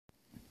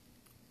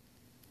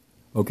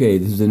Okay,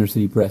 this is Inner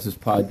City Press's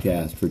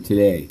podcast for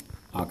today,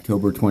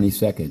 October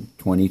 22nd,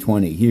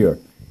 2020. Here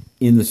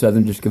in the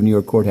Southern District of New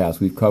York Courthouse,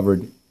 we've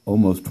covered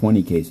almost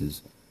 20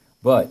 cases.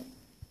 But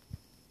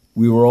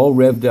we were all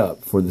revved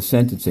up for the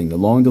sentencing, the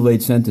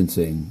long-delayed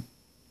sentencing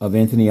of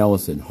Anthony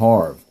Ellison,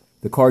 Harv,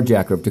 the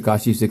carjacker of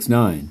Tekashi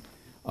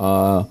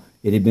 6ix9ine.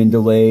 It had been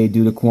delayed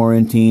due to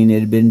quarantine.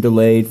 It had been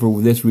delayed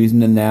for this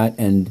reason and that,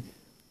 and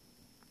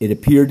it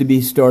appeared to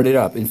be started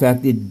up. In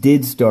fact, it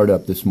did start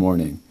up this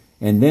morning.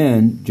 And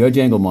then Judge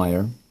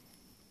Engelmeyer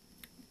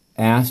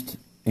asked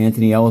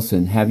Anthony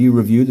Ellison, have you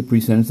reviewed the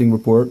pre-sentencing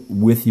report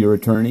with your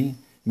attorney,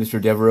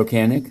 Mr. Devereaux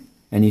Canick?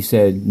 And he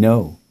said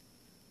no.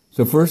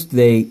 So first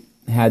they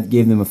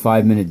gave them a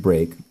 5-minute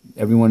break.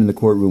 Everyone in the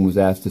courtroom was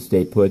asked to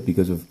stay put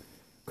because of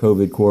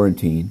COVID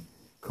quarantine,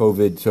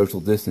 COVID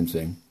social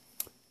distancing.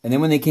 And then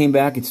when they came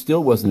back, it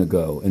still wasn't a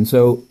go. And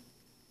so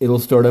it'll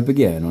start up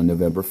again on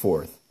November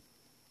 4th.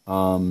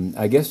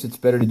 I guess it's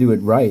better to do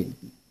it right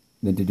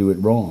than to do it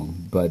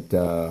wrong. But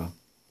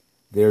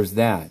there's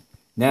that.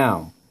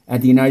 Now,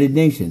 at the United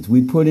Nations,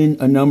 we put in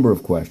a number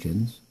of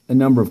questions,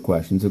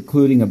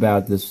 including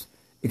about this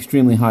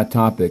extremely hot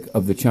topic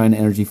of the China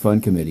Energy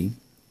Fund Committee,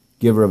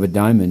 giver of a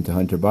diamond to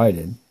Hunter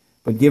Biden,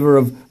 but giver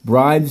of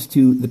bribes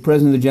to the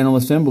President of the General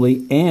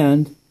Assembly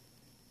and,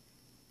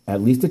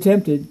 at least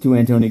attempted, to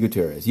Antonio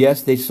Guterres.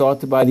 Yes, they sought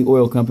to buy the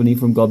oil company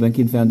from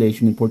Gulbenkian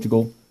Foundation in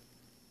Portugal.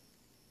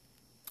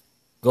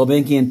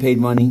 Gulbenkian paid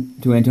money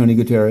to Antonio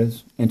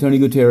Guterres.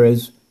 Antonio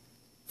Guterres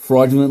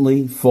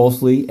fraudulently,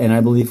 falsely, and I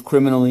believe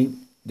criminally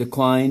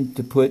declined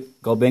to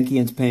put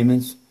Gulbenkian's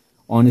payments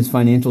on his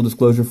financial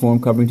disclosure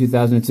form covering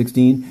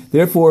 2016.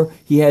 Therefore,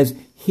 he has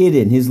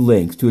hidden his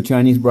links to a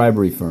Chinese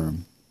bribery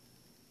firm.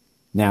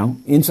 Now,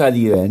 inside the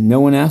UN, no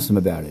one asks him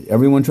about it.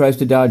 Everyone tries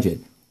to dodge it.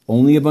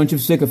 Only a bunch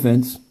of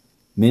sycophants,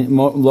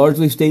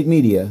 largely state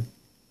media,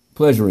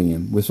 pleasuring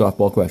him with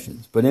softball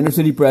questions. But Inner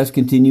City Press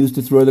continues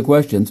to throw the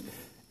questions.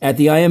 At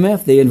the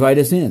IMF, they invite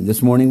us in.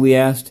 This morning we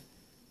asked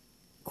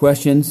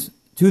questions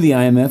to the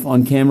IMF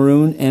on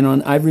Cameroon and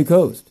on Ivory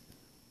Coast.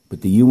 But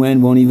the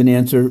UN won't even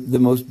answer the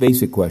most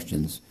basic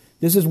questions.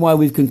 This is why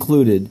we've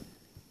concluded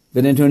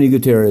that Antonio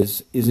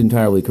Guterres is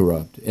entirely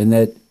corrupt and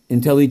that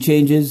until he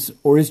changes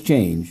or is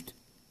changed,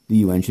 the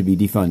UN should be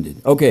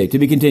defunded. Okay, to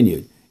be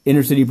continued.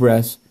 Inner City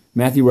Press,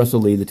 Matthew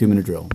Russell Lee, the 2-Minute Drill.